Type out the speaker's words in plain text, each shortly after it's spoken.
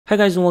Hi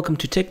guys and welcome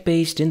to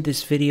TechBased. In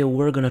this video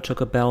we're going to talk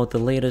about the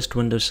latest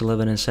Windows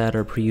 11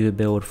 Insider preview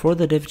build for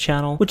the dev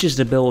channel, which is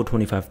the build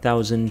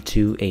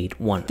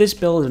 25281. This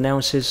build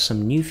announces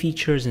some new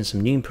features and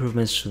some new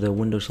improvements to the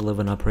Windows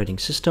 11 operating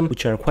system,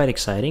 which are quite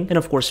exciting, and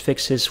of course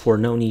fixes for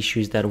known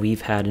issues that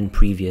we've had in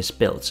previous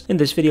builds. In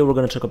this video we're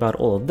going to talk about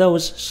all of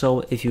those,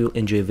 so if you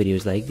enjoy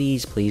videos like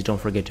these, please don't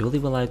forget to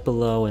leave a like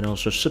below and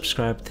also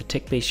subscribe to the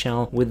TechBased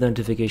channel with the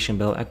notification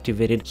bell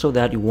activated so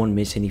that you won't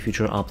miss any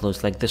future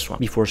uploads like this one.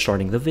 Before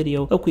starting the video,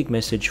 a quick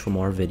message from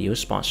our video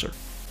sponsor.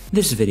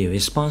 This video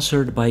is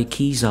sponsored by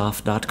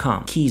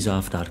keysoft.com.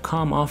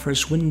 Keysoft.com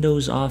offers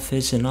Windows,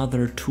 Office, and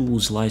other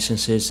tools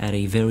licenses at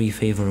a very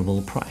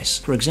favorable price.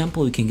 For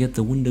example, you can get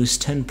the Windows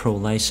 10 Pro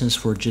license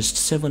for just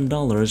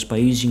 $7 by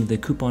using the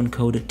coupon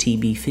code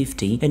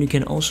TB50, and you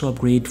can also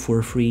upgrade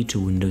for free to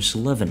Windows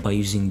 11 by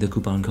using the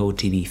coupon code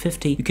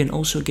TB50. You can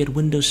also get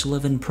Windows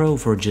 11 Pro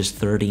for just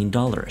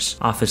 $13.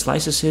 Office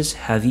licenses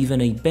have even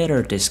a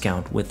better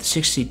discount with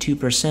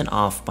 62%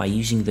 off by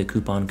using the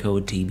coupon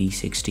code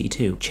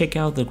TB62. Check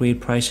out the great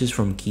prices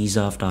from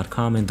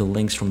keysoft.com and the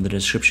links from the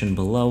description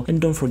below, and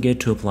don't forget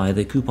to apply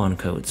the coupon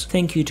codes.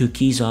 Thank you to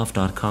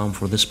keysoft.com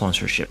for the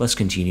sponsorship. Let's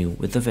continue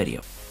with the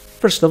video.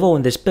 First of all,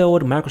 in this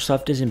build,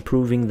 Microsoft is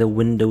improving the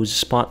Windows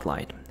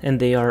Spotlight, and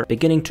they are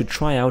beginning to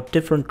try out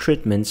different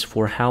treatments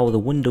for how the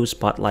Windows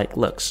Spotlight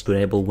looks. To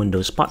enable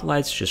Windows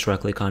Spotlights, just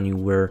right-click on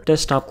your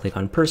desktop, click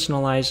on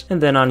Personalize, and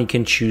then you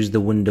can choose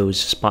the Windows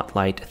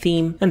Spotlight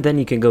theme, and then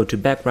you can go to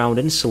Background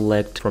and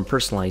select from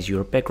Personalize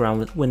your background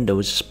with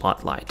Windows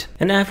Spotlight.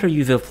 And after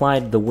you've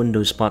applied the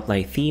Windows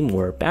Spotlight theme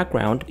or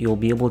background, you'll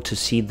be able to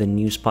see the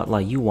new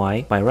Spotlight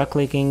UI by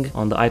right-clicking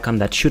on the icon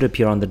that should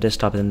appear on the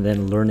desktop and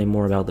then learning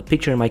more about the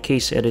picture. In my case,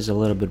 it is a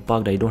little bit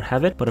bugged. I don't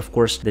have it, but of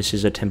course this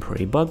is a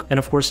temporary bug. And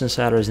of course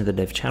insiders in the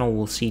dev channel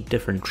will see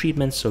different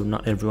treatments, so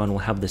not everyone will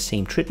have the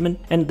same treatment.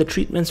 And the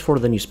treatments for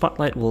the new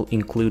Spotlight will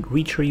include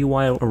richer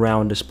UI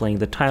around displaying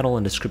the title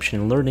and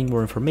description and learning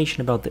more information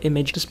about the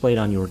image displayed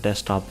on your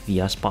desktop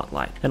via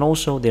Spotlight. And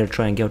also they're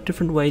trying out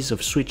different ways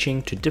of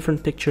switching to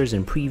different pictures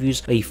and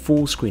previews, a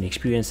full screen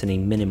experience and a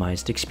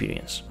minimized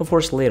experience. Of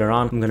course later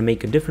on I'm going to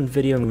make a different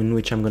video in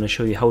which I'm going to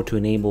show you how to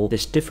enable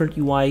this different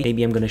UI.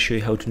 Maybe I'm going to show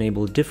you how to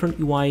enable different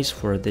UIs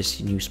for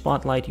this new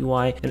Spotlight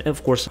UI, and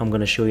of course I'm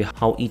going to show you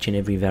how each and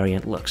every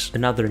variant looks.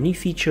 Another new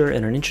feature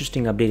and an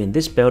interesting update in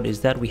this build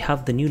is that we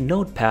have the new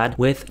Notepad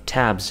with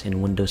tabs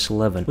in Windows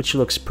 11, which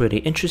looks pretty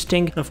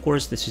interesting. And of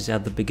course this is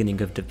at the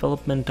beginning of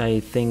development.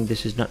 I think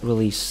this is not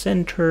really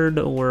centered,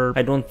 or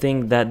I don't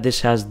think that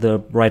this has the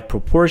right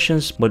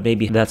proportions, but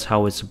maybe that's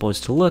how it's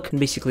supposed to look. And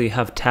basically you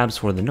have tabs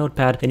for the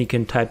Notepad and you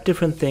can type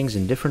different things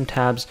in different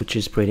tabs, which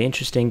is pretty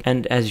interesting.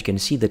 And as you can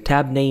see, the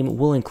tab name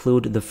will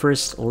include the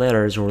first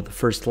letters or the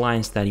first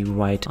lines that you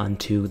write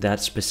onto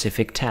that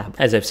specific tab.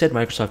 As I've said,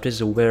 Microsoft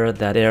is aware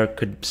that there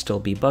could still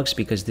be bugs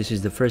because this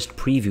is the first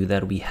preview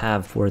that we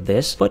have for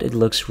this, but it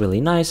looks really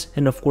nice.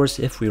 And of course,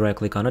 if we right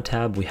click on a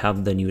tab, we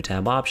have the new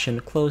tab option,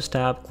 close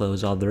tab,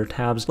 close other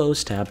tabs,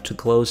 close tab to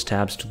close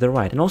tabs to the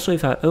right. And also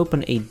if I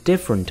open a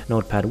different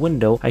Notepad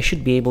window, I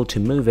should be able to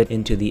move it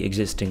into the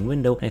existing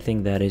window. I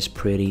think that is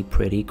pretty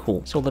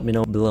cool. So let me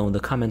know below in the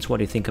comments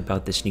what you think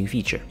about this new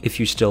feature. If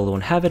you still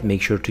don't have it,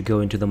 make sure to go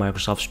into the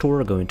Microsoft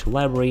Store, go into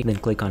Library, then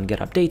click on Get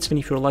Updates, and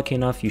if you're lucky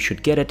enough you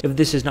should get it. If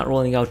this is not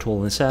rolling out to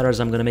all insiders,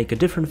 I'm gonna make a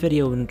different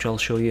video in which I'll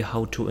show you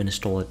how to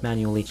install it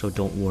manually, so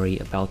don't worry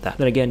about that.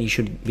 Then again, you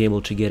should be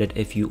able to get it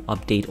if you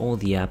update all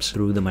the apps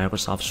through the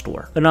Microsoft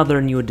Store.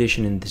 Another new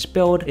addition in this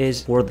build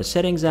is for the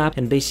Settings app,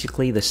 and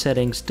basically the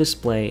settings,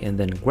 display, and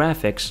then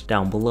graphics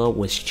down below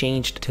was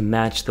changed to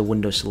match the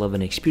Windows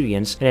 11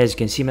 experience. And as you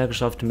can see,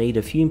 Microsoft made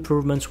a few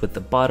improvements with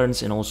the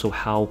buttons and also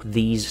how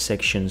these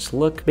sections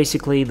look.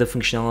 Basically the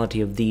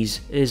functionality of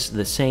these is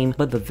the same,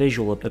 but the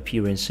visual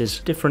appearance is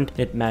different.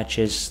 It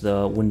matches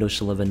the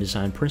Windows 11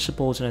 design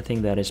principles, and I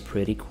think that is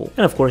pretty cool.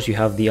 And of course you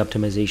have the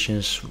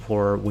optimizations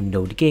for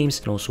windowed games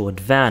and also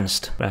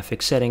advanced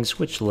graphic settings,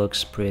 which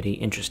looks pretty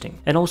interesting.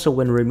 And also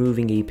when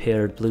removing a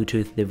paired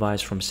Bluetooth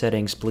device from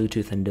settings,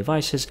 Bluetooth and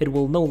devices, it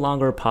will no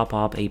longer pop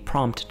up a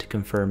prompt to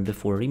confirm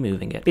before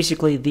removing it.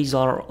 Basically these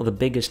are the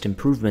biggest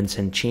improvements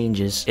and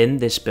changes in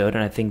this build,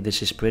 and I think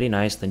this is pretty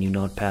nice. The new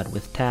Notepad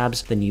with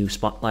tabs, the new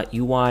Spotlight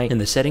UI, and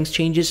the settings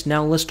changes.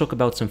 Now let's talk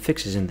about some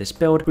fixes in this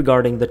build.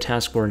 Regarding the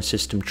taskbar and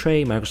system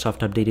tray, Microsoft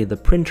updated the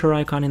printer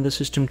icon in the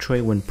system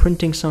tray when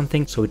printing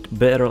something, so it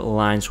better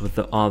aligns with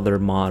the other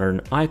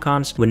modern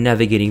icons. When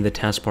navigating the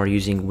taskbar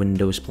using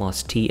Windows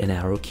plus T and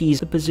arrow keys,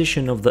 the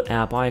position of the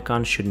app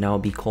icon should now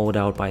be called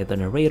out by the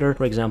narrator.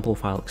 For example,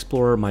 File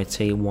Explorer might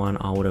say 1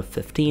 out of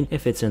 15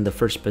 if it's in the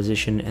first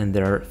position and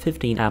there are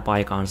 15 app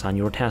icons on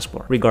your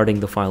taskbar. Regarding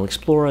the File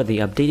Explorer, they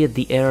updated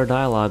the error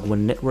dialog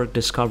when network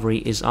discovery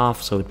is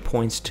off, so it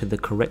points to the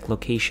correct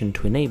location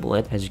to enable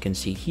it, as you can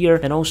see here.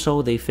 And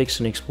also they fixed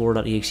an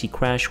Explorer.exe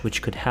crash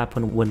which could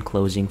happen when closing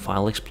closing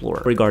File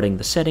Explorer. Regarding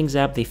the Settings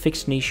app, they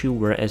fixed an issue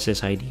where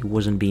SSID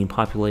wasn't being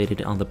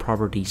populated on the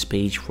properties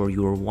page for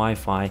your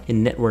Wi-Fi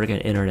in network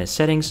and internet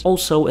settings.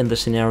 Also, in the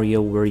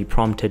scenario where you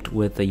prompted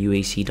with the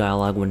UAC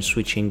dialog when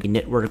switching the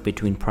network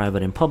between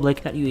private and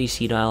public, that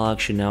UAC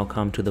dialog should now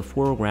come to the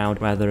foreground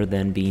rather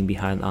than being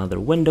behind other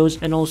windows.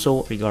 And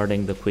also,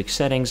 regarding the quick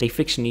settings, they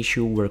fixed an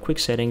issue where quick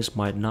settings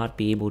might not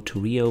be able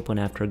to reopen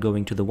after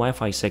going to the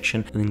Wi-Fi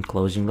section and then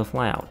closing the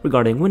file.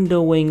 Regarding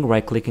windowing,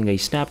 right-clicking a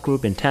snap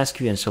group in task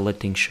view and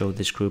selecting show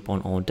this group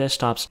on all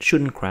desktops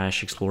shouldn't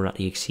crash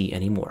Explorer.exe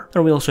anymore.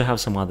 And we also have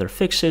some other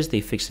fixes.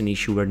 They fixed an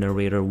issue where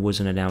narrator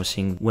wasn't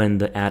announcing when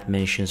the add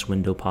mentions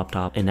window popped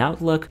up in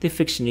Outlook. They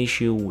fixed an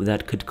issue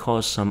that could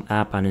cause some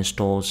app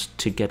uninstalls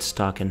to get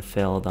stuck and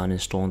fail the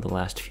uninstall in the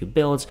last few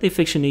builds. They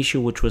fixed an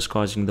issue which was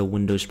causing the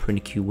Windows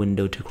print queue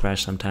window to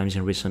crash sometimes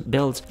in recent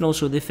builds. And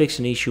also they fixed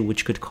an issue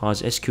which could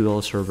cause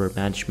SQL Server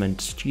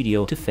Management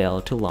Studio to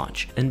fail to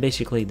launch. And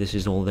basically this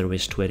is all there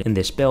is to it in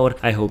this build.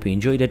 I hope you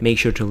enjoyed it. Make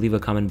sure to leave a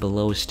comment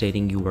below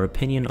stating your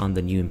opinion on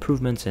the new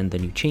improvements and the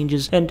new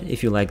changes. And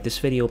if you like this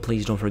video,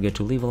 please don't forget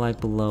to leave a like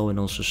below and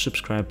also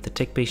subscribe to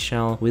the TechBased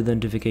channel with the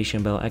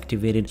notification bell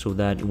activated so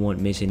that you won't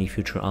miss any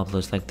future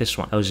uploads like this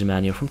one. I was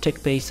Emmanuel from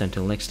TechBased.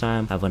 Until next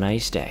time, have a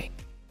nice day.